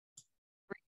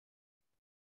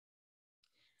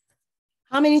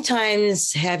How many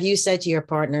times have you said to your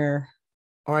partner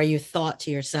or you thought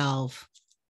to yourself,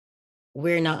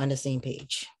 we're not on the same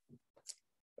page?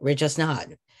 We're just not.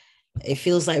 It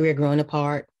feels like we're growing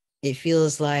apart. It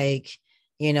feels like,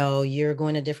 you're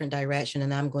going a different direction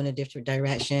and I'm going a different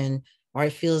direction. Or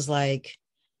it feels like,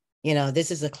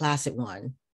 this is a classic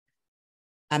one.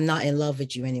 I'm not in love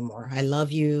with you anymore. I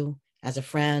love you as a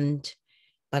friend,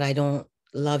 but I don't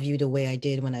love you the way I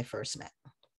did when I first met.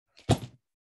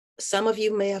 Some of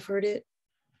you may have heard it.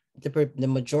 The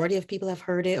majority of people have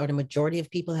heard it, or the majority of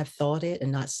people have thought it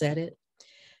and not said it.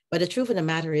 But the truth of the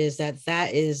matter is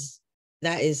that is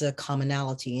a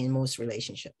commonality in most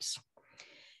relationships,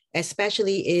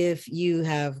 especially if you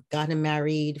have gotten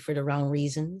married for the wrong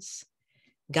reasons,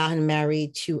 gotten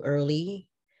married too early,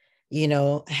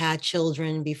 had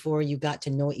children before you got to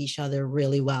know each other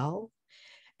really well.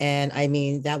 And I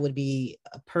mean, that would be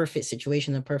a perfect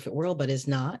situation, a perfect world, but it's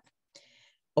not.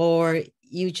 Or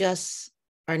you just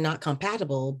are not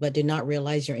compatible, but did not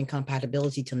realize your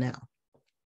incompatibility till now.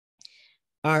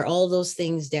 Are all those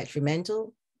things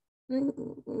detrimental?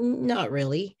 Not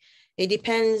really. It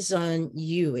depends on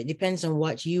you. It depends on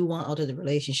what you want out of the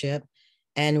relationship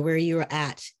and where you're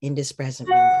at in this present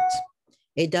moment.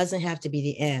 It doesn't have to be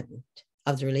the end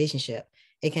of the relationship.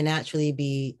 It can actually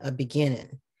be a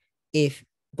beginning if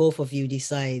both of you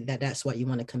decide that that's what you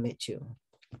want to commit to.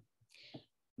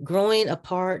 Growing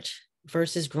apart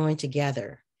versus growing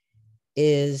together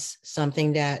is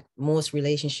something that most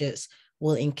relationships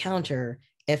will encounter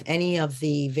if any of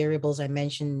the variables I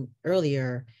mentioned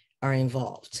earlier are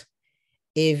involved.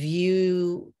 If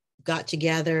you got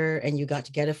together and you got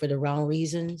together for the wrong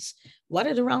reasons, what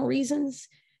are the wrong reasons?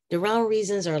 The wrong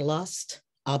reasons are lust,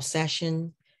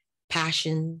 obsession,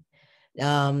 passion,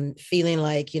 feeling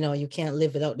like, you can't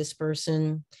live without this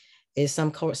person, is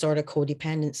some sort of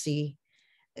codependency.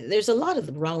 There's a lot of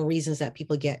the wrong reasons that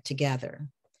people get together.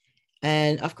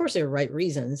 And of course, there are right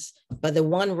reasons, but the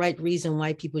one right reason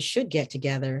why people should get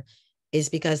together is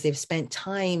because they've spent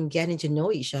time getting to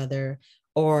know each other,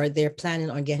 or they're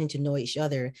planning on getting to know each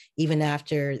other even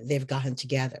after they've gotten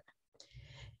together.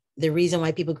 The reason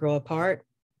why people grow apart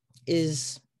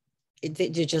is they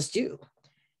just do.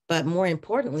 But more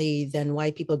importantly than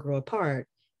why people grow apart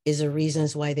is the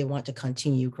reasons why they want to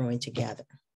continue growing together.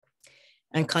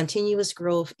 And continuous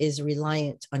growth is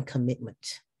reliant on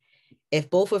commitment. If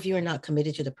both of you are not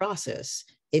committed to the process,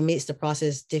 it makes the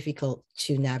process difficult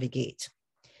to navigate.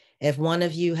 If one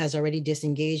of you has already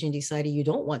disengaged and decided you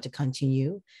don't want to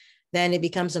continue, then it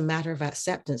becomes a matter of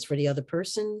acceptance for the other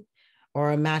person,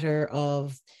 or a matter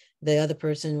of the other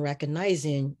person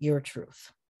recognizing your truth.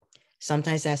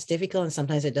 Sometimes that's difficult and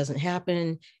sometimes it doesn't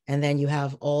happen. And then you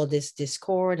have all this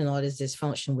discord and all this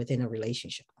dysfunction within a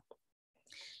relationship.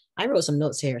 I wrote some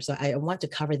notes here, so I want to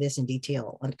cover this in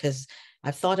detail because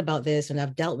I've thought about this and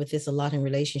I've dealt with this a lot in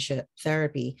relationship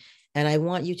therapy. And I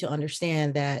want you to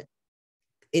understand that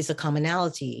it's a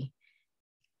commonality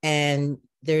and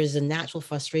there's a natural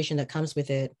frustration that comes with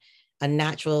it, a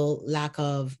natural lack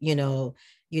of, you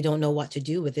don't know what to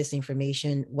do with this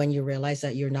information when you realize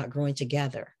that you're not growing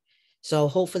together. So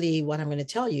hopefully what I'm going to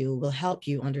tell you will help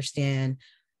you understand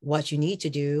what you need to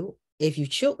do if you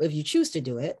choose to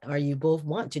do it, or you both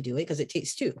want to do it, because it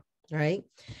takes two, right?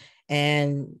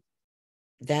 And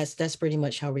that's pretty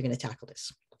much how we're going to tackle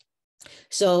this.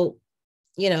 So,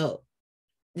 the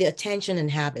attention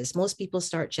and habits, most people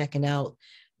start checking out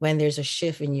when there's a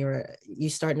shift in you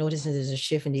start noticing there's a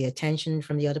shift in the attention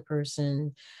from the other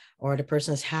person, or the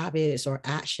person's habits or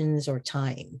actions or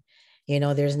time.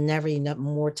 There's never enough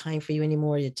more time for you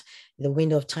anymore. The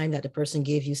window of time that the person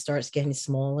gives you starts getting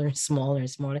smaller and smaller and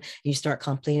smaller. You start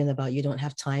complaining about you don't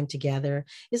have time together.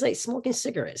 It's like smoking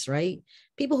cigarettes, right?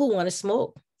 People who want to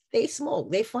smoke, they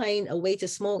smoke. They find a way to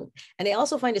smoke. And they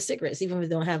also find the cigarettes, even if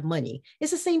they don't have money.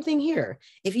 It's the same thing here.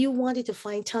 If you wanted to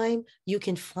find time, you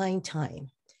can find time.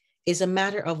 It's a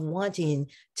matter of wanting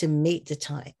to make the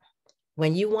time.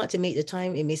 When you want to make the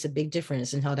time, it makes a big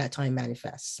difference in how that time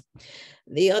manifests.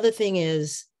 The other thing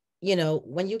is,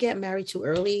 when you get married too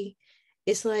early,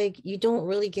 it's like you don't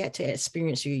really get to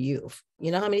experience your youth.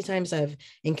 You know how many times I've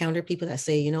encountered people that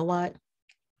say, you know what?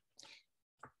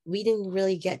 We didn't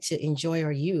really get to enjoy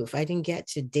our youth. I didn't get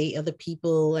to date other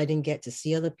people. I didn't get to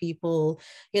see other people.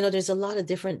 There's a lot of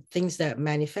different things that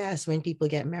manifest when people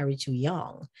get married too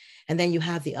young. And then you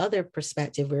have the other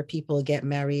perspective where people get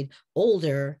married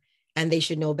older and they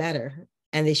should know better.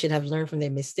 And they should have learned from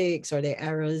their mistakes or their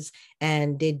errors.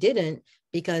 And they didn't,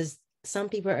 because some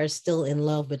people are still in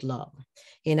love with love.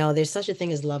 There's such a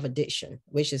thing as love addiction,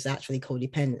 which is actually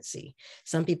codependency.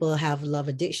 Some people have love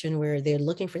addiction where they're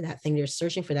looking for that thing, they're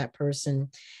searching for that person.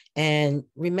 And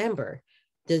remember,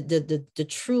 The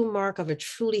true mark of a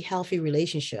truly healthy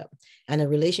relationship and a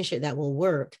relationship that will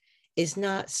work is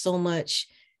not so much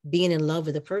being in love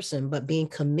with the person, but being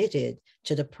committed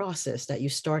to the process that you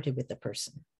started with the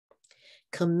person.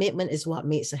 Commitment is what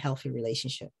makes a healthy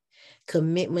relationship.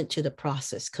 Commitment to the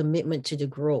process, commitment to the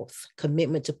growth,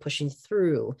 commitment to pushing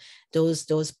through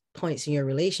those points in your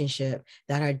relationship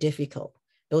that are difficult.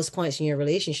 Those points in your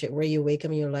relationship where you wake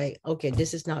up and you're like, okay,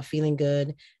 this is not feeling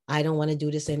good. I don't want to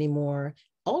do this anymore.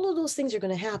 All of those things are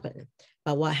going to happen.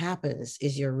 But what happens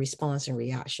is your response and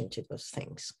reaction to those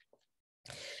things.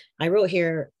 I wrote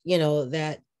here,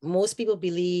 that most people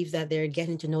believe that they're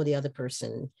getting to know the other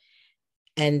person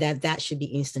and that should be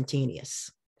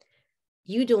instantaneous.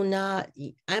 You do not,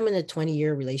 I'm in a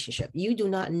 20-year relationship. You do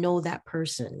not know that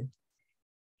person,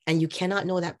 and you cannot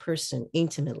know that person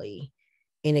intimately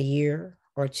in a year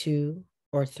or 2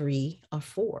 or 3 or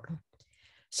 4.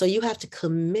 So you have to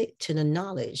commit to the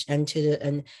knowledge and to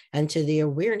the the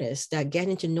awareness that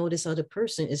getting to know this other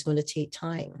person is going to take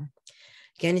time.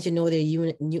 Getting to know their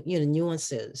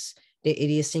nuances, the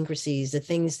idiosyncrasies, the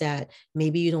things that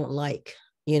maybe you don't like,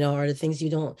 or the things you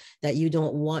don't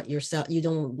want yourself, you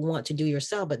don't want to do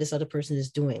yourself, but this other person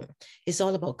is doing. It's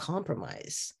all about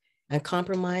compromise. And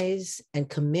compromise and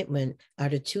commitment are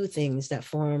the two things that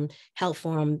help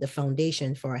form the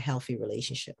foundation for a healthy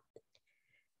relationship.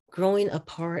 Growing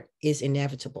apart is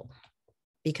inevitable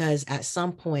because at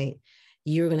some point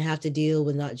you're going to have to deal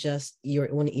with not just your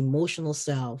own emotional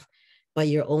self, but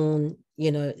your own,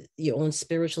 your own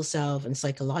spiritual self and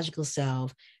psychological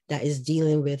self that is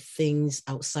dealing with things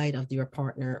outside of your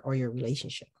partner or your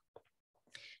relationship.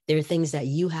 There are things that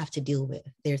you have to deal with.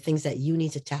 There are things that you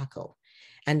need to tackle.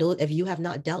 And if you have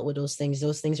not dealt with those things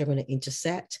are going to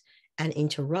intersect and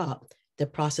interrupt the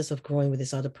process of growing with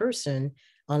this other person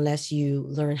unless you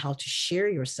learn how to share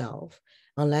yourself,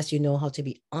 unless you know how to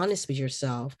be honest with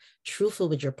yourself, truthful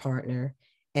with your partner.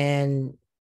 And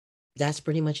that's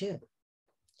pretty much it.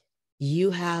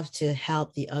 You have to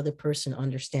help the other person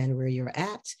understand where you're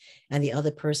at, and the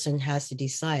other person has to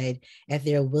decide if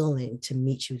they're willing to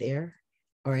meet you there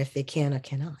or if they can or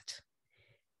cannot.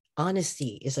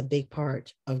 Honesty is a big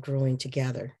part of growing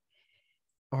together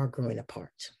or growing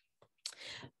apart.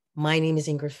 My name is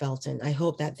Ingrid Felton. I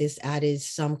hope that this added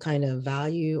some kind of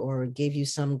value or gave you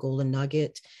some golden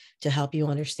nugget to help you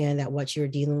understand that what you're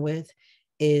dealing with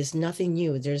is nothing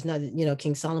new. There's nothing,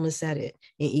 King Solomon said it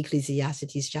in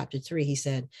Ecclesiastes chapter 3. He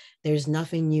said, there's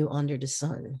nothing new under the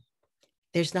sun.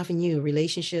 There's nothing new.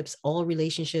 All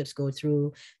relationships go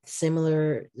through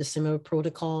similar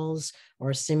protocols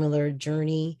or similar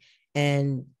journey.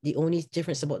 And the only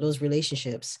difference about those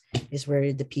relationships is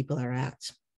where the people are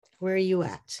at. Where are you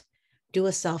at? Do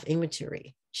a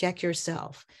self-inventory. Check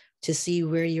yourself to see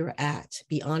where you're at.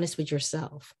 Be honest with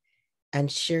yourself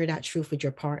and share that truth with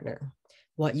your partner.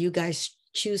 What you guys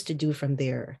choose to do from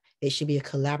there, it should be a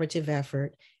collaborative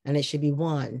effort, and it should be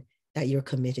one that you're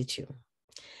committed to.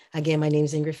 Again, my name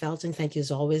is Ingrid Felton. Thank you as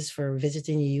always for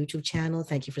visiting the YouTube channel.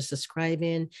 Thank you for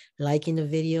subscribing, liking the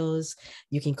videos.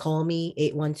 You can call me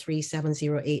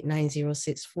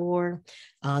 813-708-9064.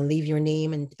 Leave your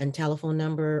name and telephone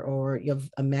number or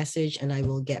a message, and I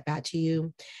will get back to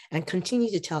you. And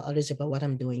continue to tell others about what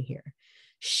I'm doing here.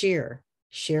 Share.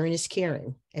 Sharing is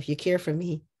caring. If you care for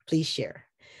me, please share.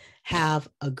 Have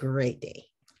a great day.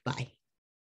 Bye.